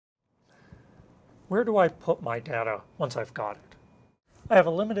where do I put my data once I've got it? I have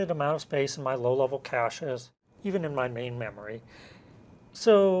a limited amount of space in my low-level caches, even in my main memory.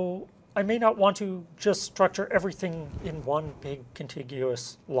 So I may not want to just structure everything in one big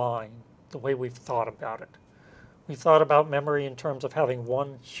contiguous line, the way we've thought about it. We've thought about memory in terms of having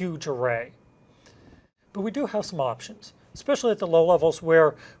one huge array. But we do have some options, especially at the low levels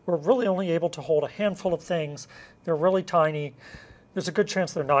where we're really only able to hold a handful of things. They're really tiny. There's a good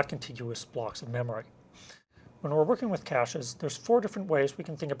chance they're not contiguous blocks of memory. When we're working with caches, there's 4 different ways we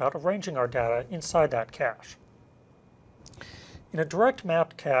can think about arranging our data inside that cache. In a direct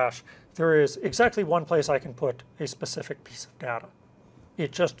mapped cache, there is exactly one place I can put a specific piece of data.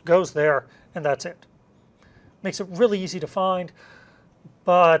 It just goes there, and that's it. Makes it really easy to find,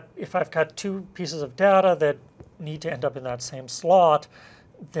 but if I've got 2 pieces of data that need to end up in that same slot,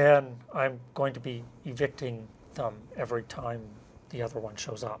 then I'm going to be evicting them every time the other one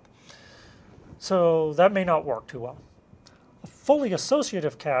shows up. So that may not work too well. A fully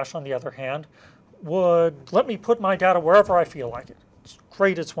associative cache, on the other hand, would let me put my data wherever I feel like it. It's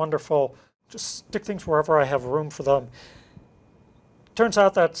great, it's wonderful. Just stick things wherever I have room for them. Turns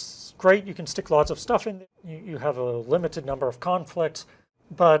out that's great. You can stick lots of stuff in. You have a limited number of conflicts,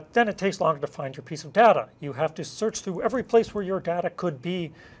 but then it takes longer to find your piece of data. You have to search through every place where your data could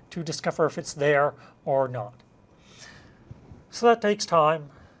be to discover if it's there or not. So that takes time.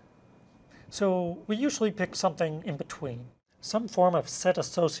 So we usually pick something in between, some form of set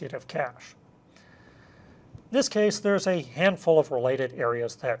associative cache. In this case, there's a handful of related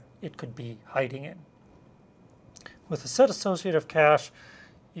areas that it could be hiding in. With a set associative cache,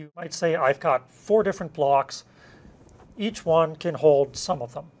 you might say I've got 4 different blocks. Each one can hold some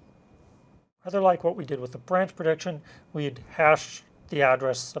of them. Rather like what we did with the branch prediction, we'd hash the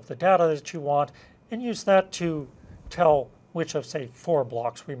address of the data that you want and use that to tell which of, say, 4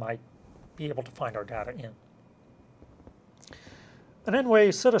 blocks we might be able to find our data in. An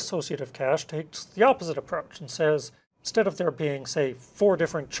n-way set associative cache takes the opposite approach and says, instead of there being, say, 4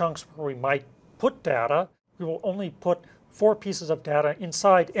 different chunks where we might put data, we will only put 4 pieces of data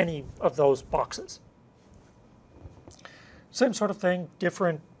inside any of those boxes. Same sort of thing,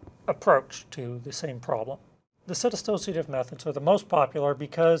 different approach to the same problem. The set associative methods are the most popular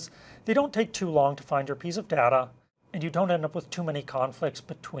because they don't take too long to find your piece of data, and you don't end up with too many conflicts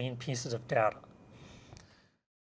between pieces of data.